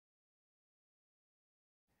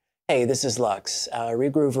Hey, this is Lux.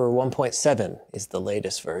 Regroover 1.7 is the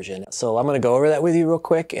latest version. So I'm going to go over that with you real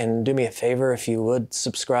quick, and do me a favor if you would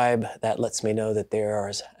subscribe. That lets me know that there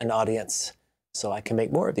is an audience so I can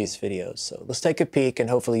make more of these videos. So let's take a peek and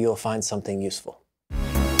hopefully you'll find something useful.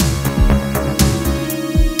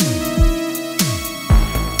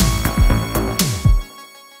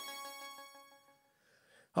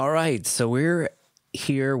 All right, so we're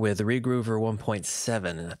here with Regroover 1.7,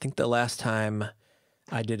 and I think the last time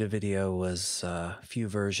I did a video was a few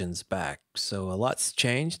versions back, so a lot's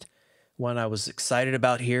changed. One I was excited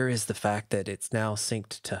about here is the fact that it's now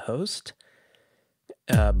synced to host.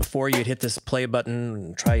 Before you'd hit this play button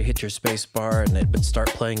and try to hit your space bar and it would start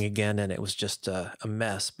playing again and it was just a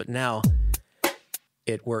mess, but now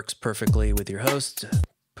it works perfectly with your host.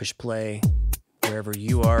 Push play. Wherever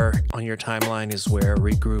you are on your timeline is where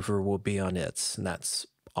Regroover will be on its, and that's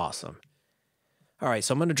awesome. All right,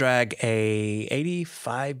 so I'm going to drag a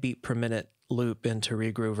 85 beat per minute loop into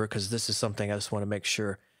Regroover because this is something I just want to make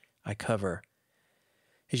sure I cover.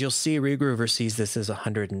 As you'll see, Regroover sees this as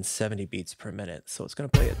 170 beats per minute, so it's going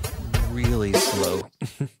to play it really slow.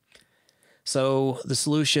 So the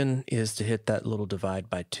solution is to hit that little divide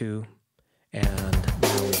by 2, and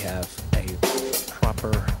now we have a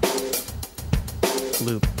proper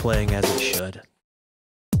loop playing as it should.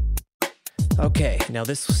 Okay, now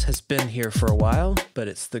this has been here for a while, but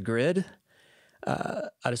it's the grid. I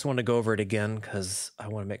just want to go over it again because I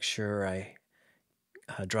want to make sure I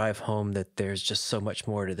drive home that there's just so much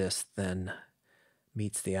more to this than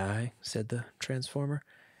meets the eye, said the transformer.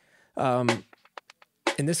 In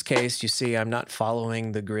this case, you see I'm not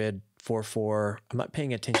following the grid 4/4. I'm not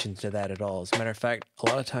paying attention to that at all. As a matter of fact, a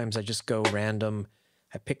lot of times I just go random.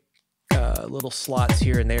 I pick little slots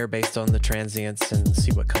here and there based on the transients and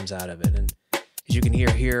see what comes out of it. And as you can hear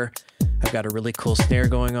here, I've got a really cool snare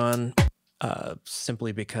going on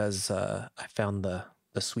simply because I found the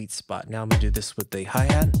sweet spot. Now I'm going to do this with the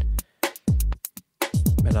hi-hat.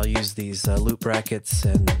 And I'll use these loop brackets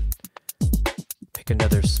and pick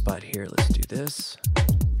another spot here. Let's do this.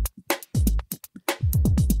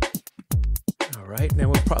 All right, now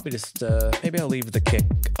we'll probably just, maybe I'll leave the kick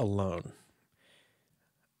alone.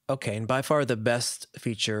 Okay, and by far the best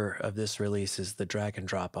feature of this release is the drag and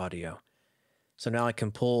drop audio. So now I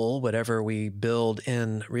can pull whatever we build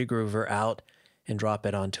in Regroover out and drop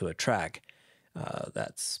it onto a track.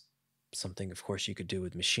 That's something, of course, you could do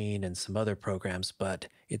with Machine and some other programs, but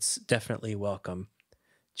it's definitely welcome.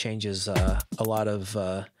 Changes a lot of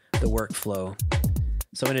the workflow.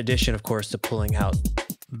 So in addition, of course, to pulling out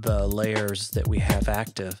the layers that we have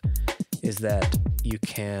active, is that you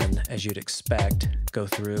can, as you'd expect, go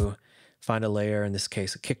through, find a layer, in this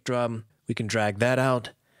case a kick drum. We can drag that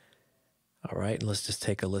out. All right, and let's just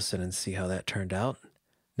take a listen and see how that turned out.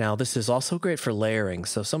 Now, this is also great for layering.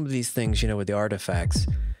 So some of these things, you know, with the artifacts,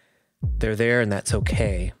 they're there and that's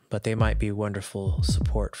okay, but they might be wonderful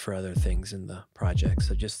support for other things in the project.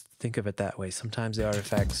 So just think of it that way. Sometimes the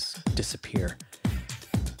artifacts disappear.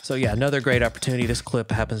 So yeah, another great opportunity. This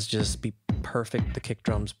clip happens to just be perfect. The kick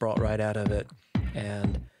drum's brought right out of it,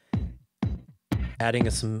 and adding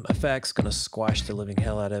some effects gonna squash the living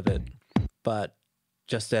hell out of it. But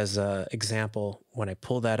just as an example, when I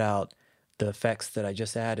pull that out, the effects that I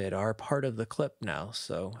just added are part of the clip now.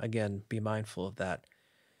 So again, be mindful of that.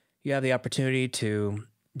 You have the opportunity to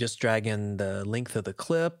just drag in the length of the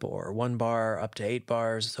clip, or 1 bar up to 8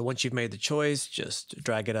 bars. So once you've made the choice, just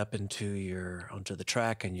drag it up onto the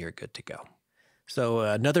track and you're good to go. So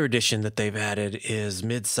another addition that they've added is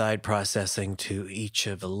mid-side processing to each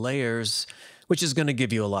of the layers, which is going to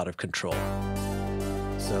give you a lot of control.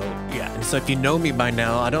 So yeah, and so if you know me by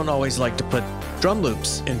now, I don't always like to put drum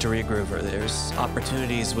loops into Regroover. There's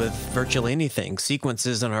opportunities with virtually anything.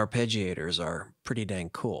 Sequences and arpeggiators are pretty dang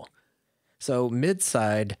cool. So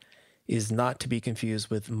mid-side is not to be confused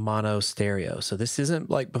with mono stereo. So this isn't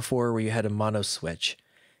like before where you had a mono switch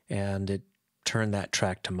and it turned that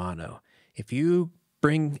track to mono. If you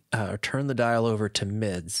bring or turn the dial over to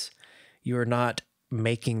mids, you are not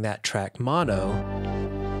making that track mono.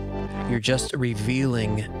 You're just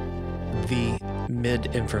revealing the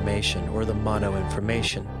mid information or the mono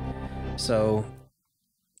information. So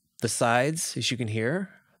the sides, as you can hear,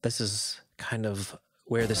 this is kind of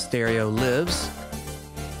where the stereo lives,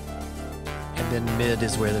 and then mid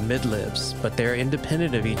is where the mid lives, but they're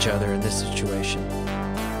independent of each other in this situation.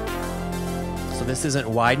 So this isn't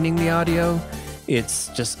widening the audio, it's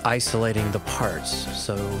just isolating the parts.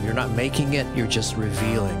 So you're not making it, you're just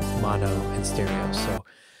revealing mono and stereo. So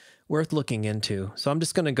worth looking into. So I'm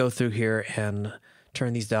just going to go through here and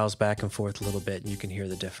turn these dials back and forth a little bit, and you can hear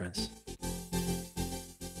the difference.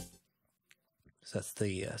 So that's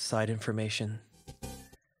the side information.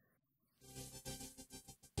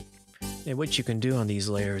 And what you can do on these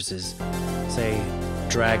layers is, say,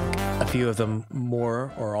 drag a few of them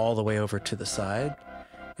more or all the way over to the side,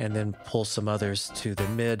 and then pull some others to the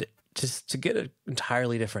mid, just to get an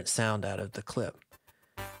entirely different sound out of the clip,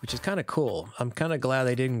 which is kind of cool. I'm kind of glad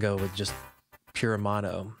they didn't go with just pure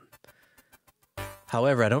mono.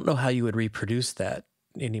 However, I don't know how you would reproduce that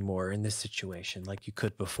anymore in this situation like you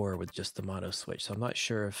could before with just the mono switch. So I'm not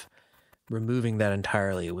sure if removing that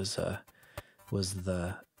entirely was a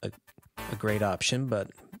great option, but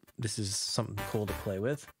this is something cool to play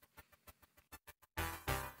with.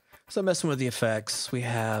 So messing with the effects, we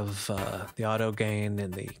have the auto gain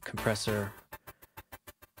and the compressor.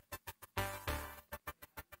 I'm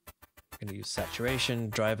going to use saturation,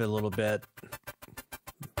 drive it a little bit,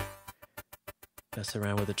 mess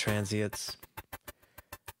around with the transients.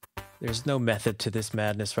 There's no method to this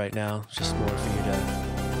madness right now, it's just more for you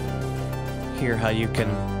to hear how you can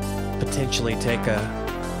potentially take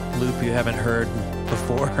a loop you haven't heard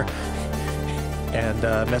before and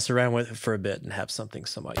mess around with it for a bit and have something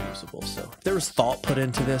somewhat usable. So if there was thought put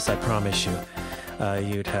into this, I promise you,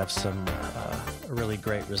 you'd have some really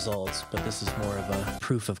great results, but this is more of a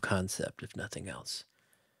proof of concept, if nothing else.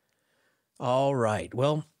 All right,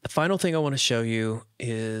 well, the final thing I want to show you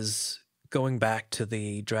is going back to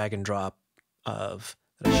the drag and drop that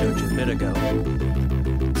I showed you a bit ago.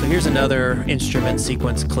 So here's another instrument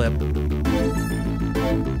sequence clip.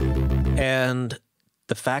 And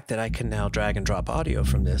the fact that I can now drag and drop audio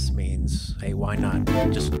from this means, hey, why not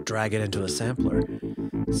just drag it into a sampler?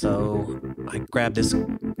 So I grabbed this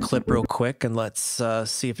clip real quick and let's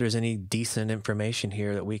see if there's any decent information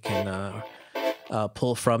here that we can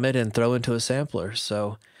pull from it and throw into a sampler.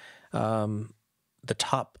 So the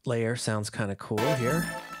top layer sounds kind of cool here,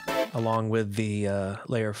 along with the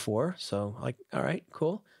layer 4. So like, all right,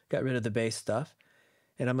 cool. Got rid of the bass stuff.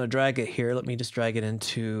 And I'm going to drag it here. Let me just drag it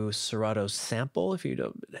into Serato Sample. If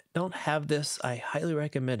you don't have this, I highly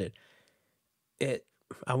recommend it.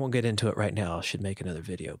 I won't get into it right now. I should make another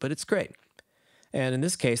video, but it's great. And in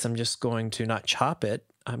this case, I'm just going to not chop it.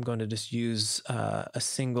 I'm going to just use a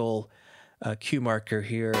single cue marker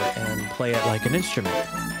here and play it like an instrument.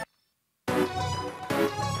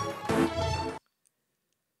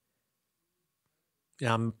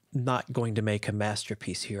 Now, I'm not going to make a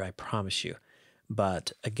masterpiece here, I promise you.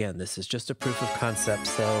 But again, this is just a proof of concept,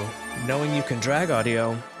 so knowing you can drag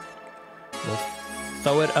audio will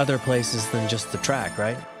throw it other places than just the track,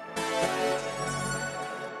 right?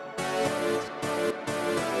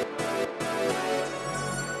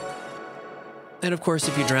 And of course,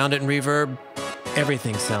 if you drowned it in reverb,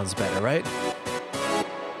 everything sounds better, right?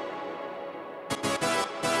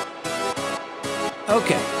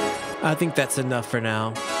 Okay, I think that's enough for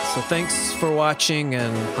now. So thanks for watching,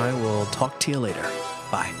 and I will talk to you later.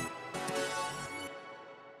 Bye.